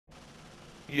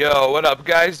Yo, what up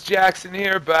guys? Jackson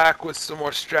here, back with some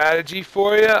more strategy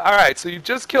for you. Alright, so you've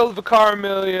just killed Vicar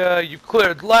Amelia, you've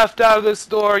cleared left out of this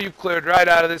door, you've cleared right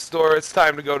out of this door, it's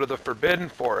time to go to the Forbidden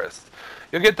Forest.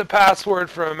 You'll get the password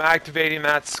from activating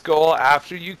that skull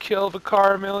after you kill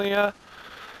Vicar Amelia,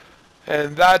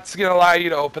 and that's going to allow you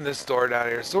to open this door down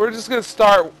here. So we're just going to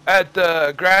start at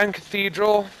the Grand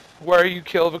Cathedral, where you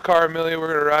kill Vicar Amelia. We're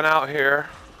going to run out here.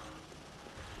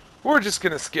 We're just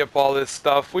going to skip all this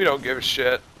stuff. We don't give a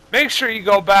shit. Make sure you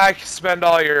go back, spend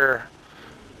all your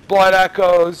blood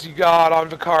echoes you got on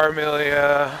Vicar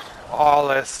Amelia, all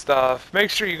this stuff. Make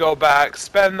sure you go back,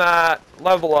 spend that,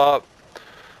 level up.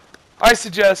 I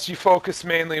suggest you focus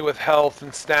mainly with health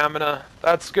and stamina.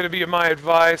 That's going to be my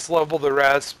advice. Level the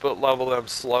rest, but level them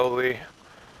slowly.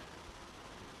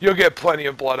 You'll get plenty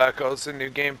of blood echoes in New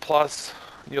Game Plus.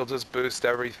 You'll just boost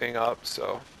everything up,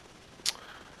 so...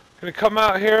 Gonna come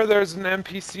out here, there's an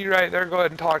NPC right there, go ahead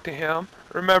and talk to him.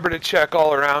 Remember to check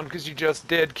all around, because you just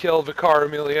did kill Vicar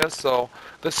Amelia, so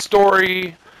the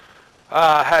story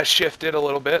has shifted a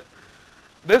little bit.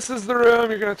 This is the room,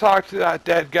 you're gonna talk to that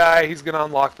dead guy, he's gonna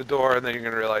unlock the door, and then you're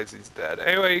gonna realize he's dead.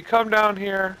 Anyway, you come down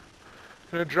here,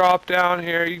 gonna drop down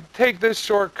here, you take this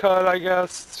shortcut, I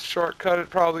guess. Shortcut, it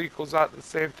probably equals out the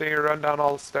same thing, you run down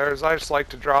all the stairs. I just like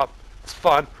to drop, it's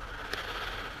fun.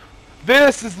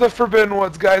 This is the Forbidden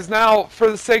Woods, guys. Now,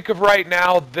 for the sake of right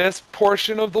now, this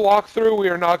portion of the walkthrough, we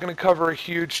are not going to cover a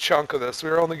huge chunk of this.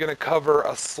 We're only going to cover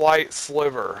a slight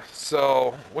sliver.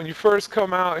 So, when you first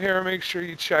come out here, make sure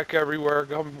you check everywhere.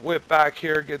 Come whip back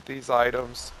here, get these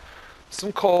items.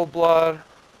 Some cold blood.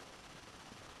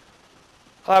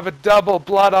 I'll have a double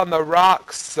blood on the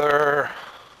rocks, sir.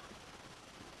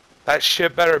 That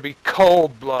shit better be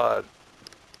cold blood.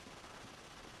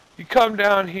 You come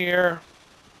down here.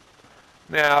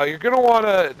 Now, you're going to want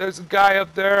to, there's a guy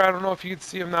up there, I don't know if you can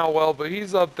see him that well, but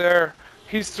he's up there.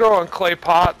 He's throwing clay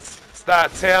pots.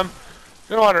 That's him.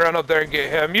 You're going to want to run up there and get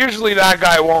him. Usually that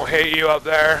guy won't hit you up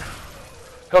there.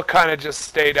 He'll kind of just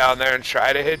stay down there and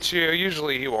try to hit you.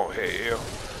 Usually he won't hit you.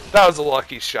 That was a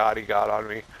lucky shot he got on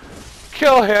me.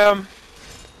 Kill him.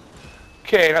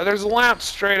 Okay, now there's a lamp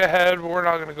straight ahead, but we're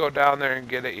not going to go down there and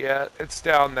get it yet. It's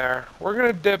down there. We're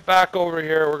going to dip back over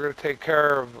here. We're going to take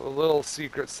care of a little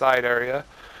secret side area.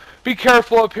 Be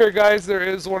careful up here, guys. There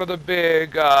is one of the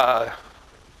big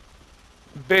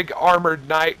armored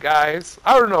knight guys.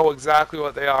 I don't know exactly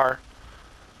what they are.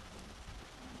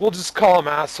 We'll just call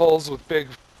them assholes with big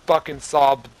fucking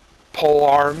saw pole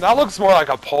arm. That looks more like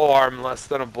a pole arm less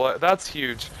than a blade. That's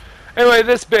huge. Anyway,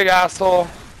 this big asshole...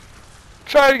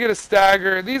 Try to get a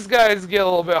stagger. These guys get a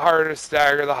little bit harder to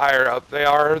stagger the higher up they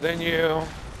are than you,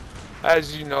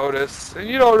 as you notice. And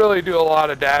you don't really do a lot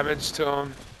of damage to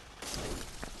them.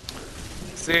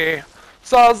 See?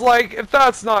 So I was like, if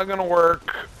that's not going to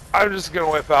work, I'm just going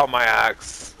to whip out my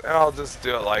axe. And I'll just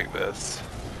do it like this.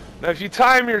 Now if you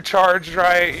time your charge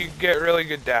right, you get really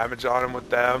good damage on them with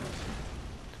them.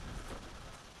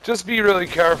 Just be really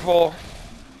careful.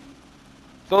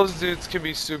 Those dudes can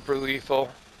be super lethal.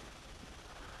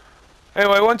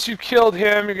 Anyway, once you've killed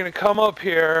him, you're going to come up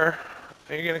here,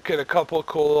 and you're going to get a couple of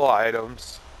cool little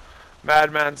items.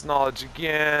 Madman's Knowledge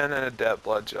again, and a Dead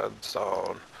Blood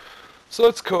Gemstone. So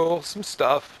it's cool, some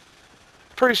stuff.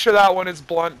 Pretty sure that one is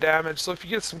blunt damage, so if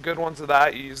you get some good ones of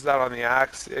that, you use that on the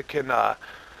axe. It can,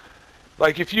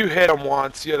 like if you hit them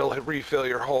once, it'll refill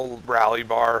your whole rally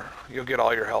bar. You'll get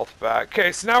all your health back.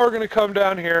 Okay, so now we're going to come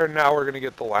down here, and now we're going to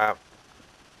get the lamp.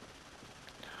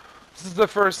 This is the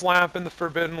first lamp in the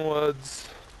Forbidden Woods.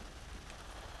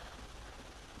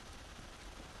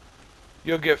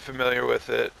 You'll get familiar with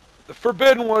it. The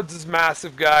Forbidden Woods is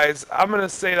massive, guys. I'm going to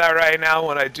say that right now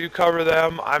when I do cover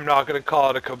them. I'm not going to call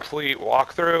it a complete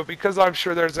walkthrough because I'm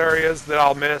sure there's areas that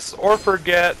I'll miss or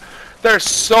forget. There's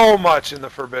so much in the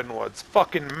Forbidden Woods.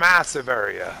 Fucking massive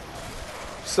area.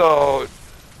 So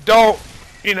don't,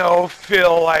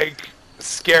 feel like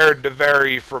scared to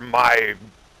vary from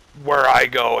where I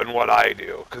go and what I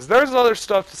do, because there's other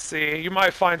stuff to see. You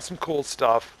might find some cool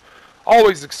stuff.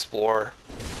 Always explore.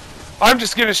 I'm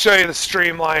just going to show you the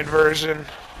streamlined version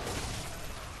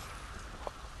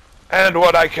and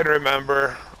what I can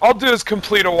remember. I'll do as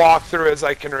complete a walkthrough as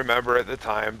I can remember at the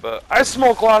time, but I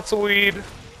smoke lots of weed.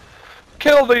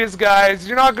 Kill these guys.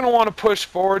 You're not going to want to push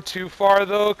forward too far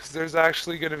though, because there's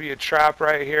actually going to be a trap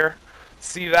right here.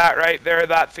 See that right there?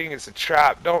 That thing is a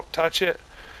trap. Don't touch it.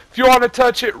 If you want to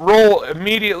touch it, roll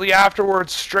immediately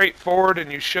afterwards straight forward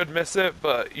and you should miss it,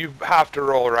 but you have to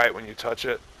roll right when you touch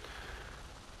it.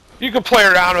 You can play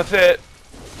around with it.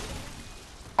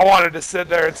 I wanted to sit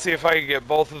there and see if I could get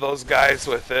both of those guys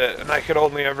with it, and I could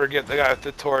only ever get the guy with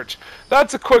the torch.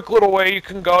 That's a quick little way you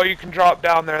can go. You can drop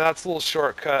down there. That's a little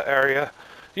shortcut area.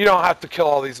 You don't have to kill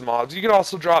all these mobs. You can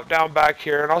also drop down back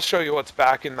here, and I'll show you what's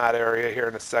back in that area here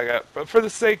in a second. But for the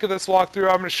sake of this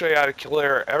walkthrough, I'm going to show you how to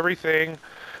clear everything.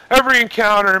 Every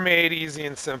encounter made easy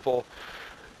and simple.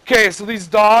 Okay, so these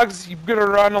dogs, you're going to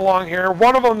run along here.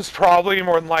 One of them is probably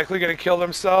more than likely going to kill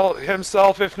himself,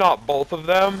 if not both of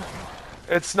them.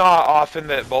 It's not often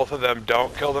that both of them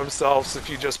don't kill themselves. If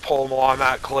you just pull them along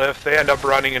that cliff, they end up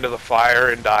running into the fire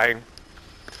and dying.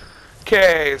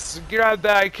 Okay, so grab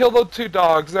that. Kill those two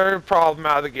dogs. They're a problem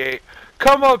out of the gate.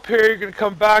 Come up here. You're going to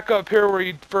come back up here where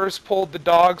you first pulled the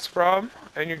dogs from.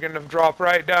 And you're going to drop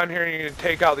right down here and you're going to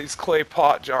take out these clay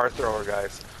pot jar thrower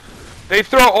guys. They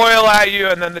throw oil at you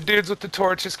and then the dudes with the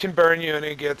torches can burn you and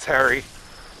it gets hairy.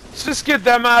 Let's just get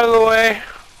them out of the way.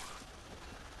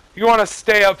 You want to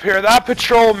stay up here. That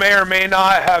patrol may or may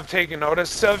not have taken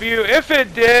notice of you. If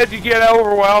it did, you get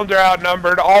overwhelmed or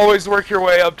outnumbered. Always work your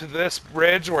way up to this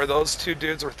ridge where those two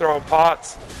dudes were throwing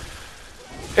pots.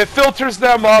 It filters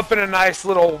them up in a nice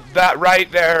little, that right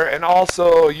there, and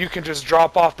also you can just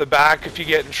drop off the back if you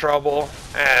get in trouble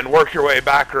and work your way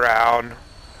back around.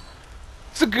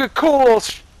 It's a good, cool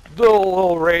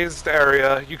little raised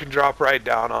area you can drop right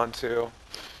down onto.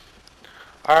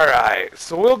 Alright,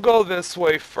 so we'll go this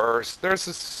way first. There's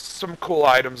some cool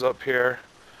items up here.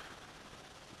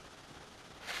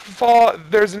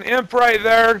 There's an imp right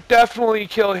there. Definitely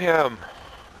kill him.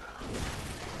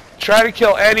 Try to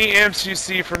kill any imps you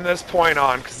see from this point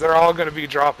on, because they're all going to be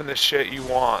dropping the shit you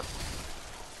want.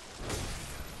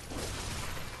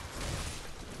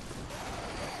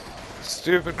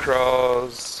 Stupid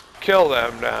crows. Kill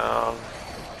them down.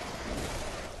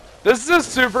 This is a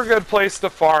super good place to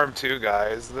farm too,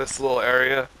 guys, this little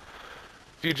area.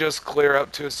 If you just clear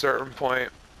up to a certain point.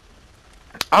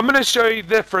 I'm going to show you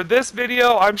that for this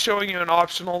video, I'm showing you an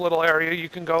optional little area you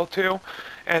can go to.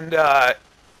 And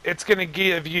it's going to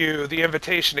give you the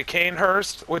invitation to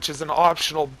Canehurst, which is an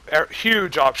optional,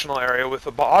 huge optional area with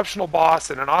an optional boss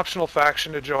and an optional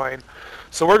faction to join.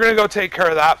 So we're going to go take care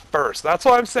of that first. That's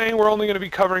why I'm saying we're only going to be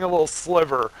covering a little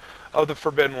sliver of the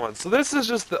Forbidden Ones. So this is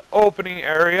just the opening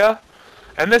area,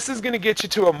 and this is going to get you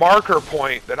to a marker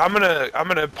point that I'm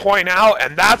gonna point out,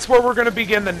 and that's where we're going to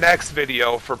begin the next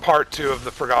video for part 2 of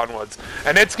the Forgotten Woods.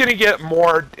 And it's going to get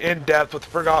more in depth with the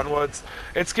Forgotten Woods.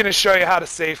 It's going to show you how to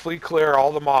safely clear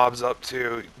all the mobs up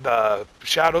to the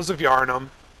Shadows of Yharnam.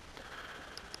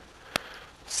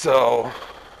 So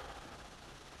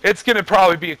it's going to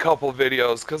probably be a couple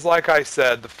videos, because like I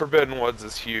said, the Forbidden Woods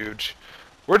is huge.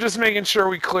 We're just making sure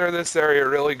we clear this area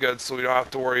really good so we don't have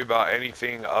to worry about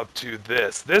anything up to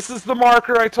this. This is the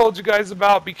marker I told you guys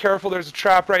about. Be careful, there's a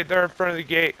trap right there in front of the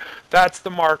gate. That's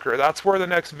the marker. That's where the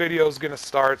next video is going to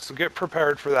start, so get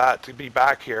prepared for that to be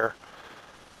back here.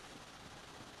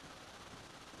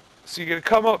 So you're going to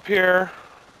come up here.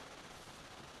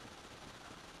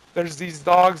 There's these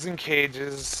dogs in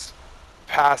cages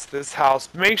past this house.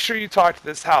 Make sure you talk to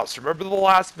this house. Remember the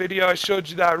last video I showed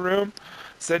you that room?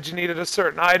 Said you needed a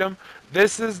certain item.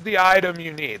 This is the item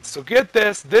you need. So get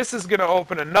this. This is going to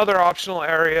open another optional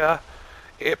area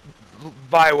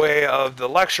by way of the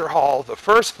lecture hall, the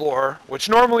first floor, which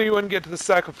normally you wouldn't get to the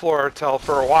second floor until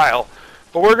for a while.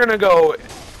 But we're going to go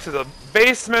to the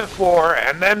basement floor,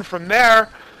 and then from there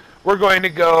we're going to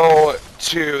go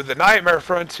to the Nightmare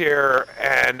Frontier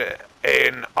and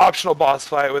an optional boss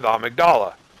fight with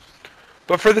Amygdala.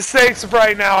 But for the sakes of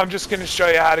right now, I'm just going to show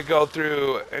you how to go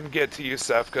through and get to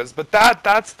Iosefka's. But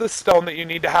that's the stone that you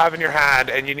need to have in your hand,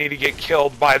 and you need to get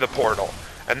killed by the portal.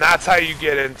 And that's how you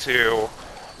get into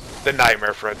the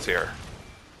Nightmare Frontier.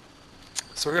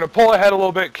 So we're going to pull ahead a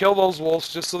little bit, kill those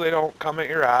wolves just so they don't come at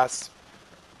your ass.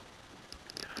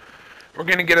 We're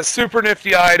going to get a super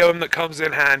nifty item that comes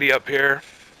in handy up here.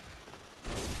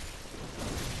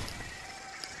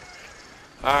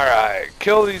 Alright,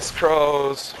 kill these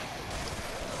crows.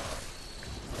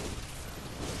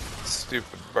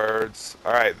 Stupid birds.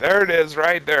 Alright, there it is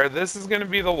right there. This is going to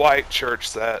be the white church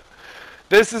set.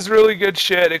 This is really good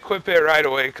shit. Equip it right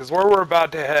away, because where we're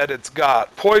about to head, it's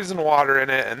got poison water in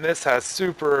it, and this has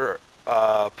super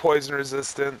poison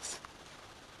resistance.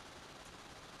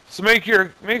 So make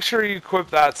sure you equip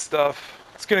that stuff.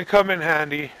 It's going to come in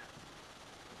handy.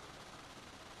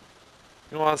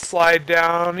 You want to slide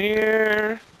down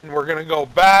here, and we're going to go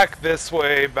back this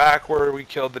way, back where we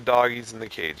killed the doggies in the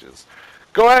cages.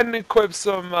 Go ahead and equip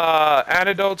some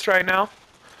antidotes right now.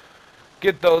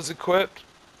 Get those equipped.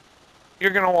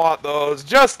 You're going to want those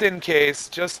just in case,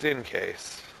 just in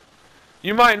case.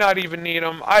 You might not even need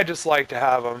them. I just like to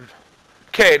have them.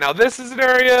 Okay, now this is an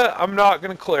area I'm not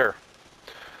going to clear.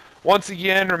 Once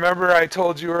again, remember I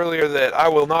told you earlier that I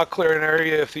will not clear an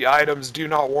area if the items do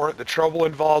not warrant the trouble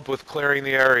involved with clearing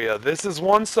the area. This is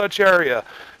one such area.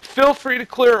 Feel free to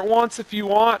clear it once if you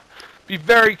want. Be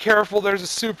very careful. There's a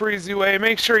super easy way.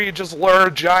 Make sure you just lure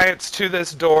giants to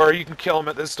this door. You can kill them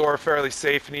at this door fairly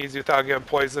safe and easy without getting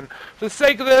poisoned. For the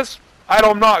sake of this,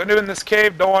 I'm not doing this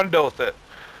cave. Don't want to deal with it.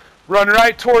 Run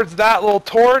right towards that little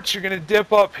torch. You're going to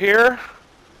dip up here.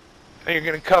 And you're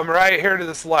going to come right here to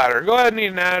this ladder. Go ahead and eat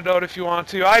an antidote if you want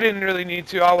to. I didn't really need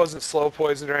to. I wasn't slow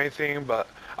poisoned or anything. But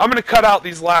I'm going to cut out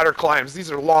these ladder climbs.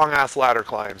 These are long-ass ladder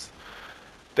climbs.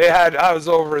 I was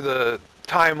over the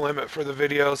time limit for the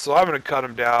video, so I'm going to cut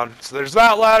them down. So there's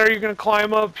that ladder you're going to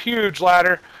climb up. Huge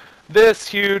ladder. This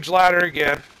huge ladder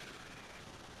again.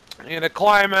 You're going to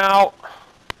climb out.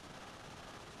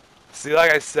 See,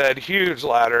 like I said, huge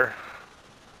ladder.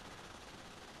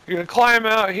 You're going to climb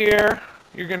out here.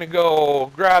 You're going to go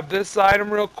grab this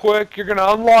item real quick. You're going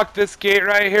to unlock this gate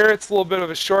right here. It's a little bit of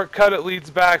a shortcut. It leads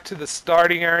back to the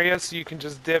starting area, so you can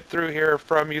just dip through here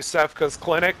from Iosefka's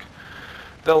clinic.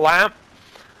 The lamp.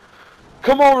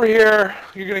 Come over here.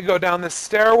 You're going to go down this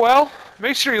stairwell.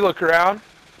 Make sure you look around.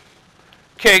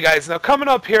 Okay, guys, now coming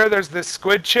up here, there's this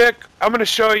squid chick. I'm going to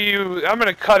show you. I'm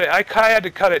going to cut it. I had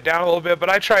to cut it down a little bit, but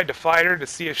I tried to fight her to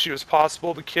see if she was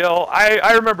possible to kill.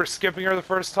 I remember skipping her the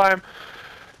first time.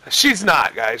 She's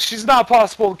not, guys. She's not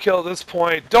possible to kill at this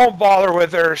point. Don't bother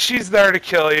with her. She's there to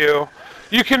kill you.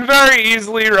 You can very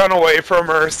easily run away from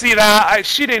her. See that?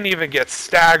 She didn't even get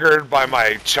staggered by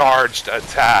my charged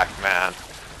attack, man.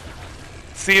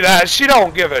 See that? She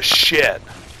don't give a shit.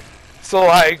 So,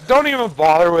 like, don't even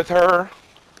bother with her.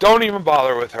 Don't even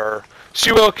bother with her.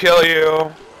 She will kill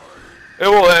you. It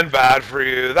will end bad for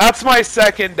you. That's my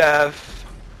second death.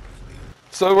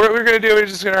 So what we're going to do is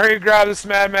just going to hurry and grab this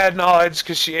mad knowledge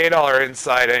because she ate all her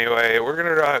inside anyway. We're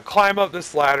going to climb up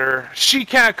this ladder. She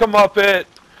can't come up it.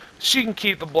 She can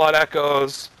keep the blood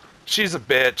echoes. She's a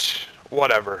bitch.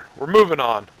 Whatever. We're moving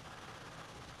on.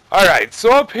 Alright,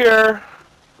 so up here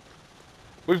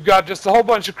we've got just a whole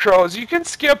bunch of crows. You can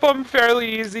skip them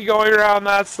fairly easy going around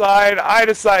that side. I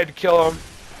decided to kill them.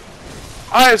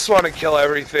 I just want to kill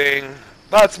everything.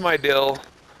 That's my deal.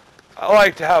 I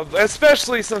like to have,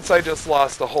 especially since I just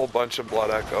lost a whole bunch of blood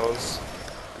echoes.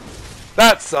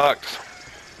 That sucked.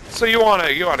 So you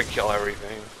wanna kill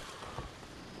everything.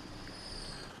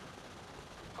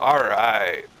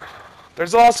 Alright.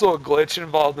 There's also a glitch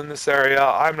involved in this area.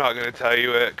 I'm not gonna tell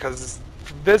you it because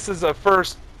this is a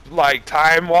first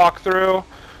time walkthrough,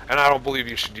 and I don't believe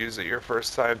you should use it your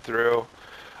first time through.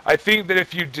 I think that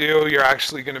if you do, you're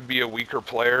actually going to be a weaker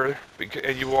player,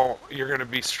 and you're going to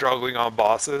be struggling on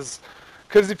bosses.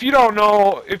 Because if you don't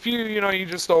know, if you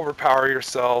just overpower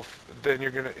yourself, then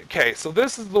you're going to... Okay, so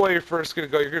this is the way you're first going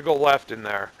to go. You're going to go left in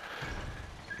there.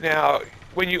 Now,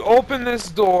 when you open this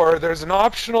door, there's an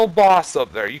optional boss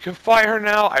up there. You can fight her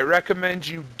now. I recommend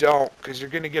you don't, because you're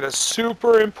going to get a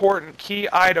super important key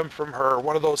item from her,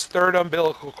 one of those third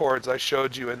umbilical cords I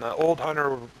showed you in the old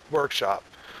hunter workshop.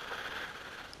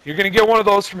 You're going to get one of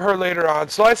those from her later on,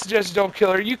 so I suggest you don't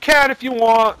kill her. You can if you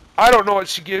want. I don't know what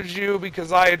she gives you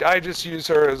because I just use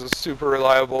her as a super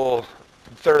reliable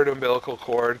third umbilical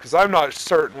cord because I'm not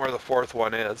certain where the fourth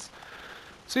one is.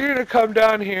 So you're going to come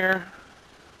down here.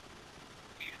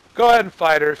 Go ahead and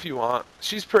fight her if you want.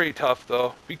 She's pretty tough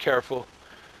though. Be careful.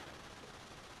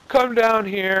 Come down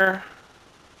here.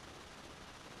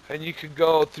 And you can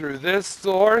go through this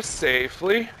door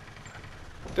safely.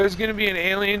 There's going to be an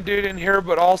alien dude in here,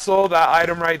 but also that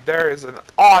item right there is an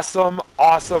awesome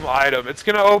item. It's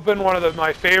going to open one of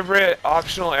my favorite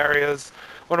optional areas,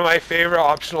 one of my favorite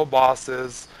optional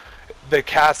bosses, the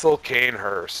Castle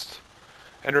Canehurst.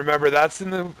 And remember, that's in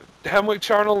the Hemwick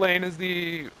Charnel Lane is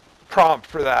the prompt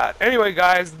for that. Anyway,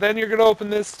 guys, then you're going to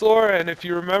open this door, and if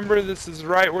you remember, this is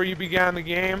right where you began the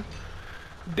game.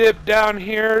 Dip down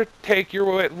here, take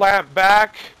your lamp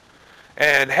back,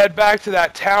 and head back to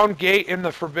that town gate in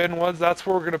the Forbidden Woods. That's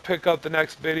where we're going to pick up the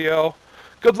next video.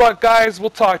 Good luck, guys. We'll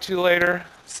talk to you later.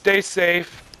 Stay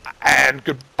safe, and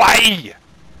goodbye!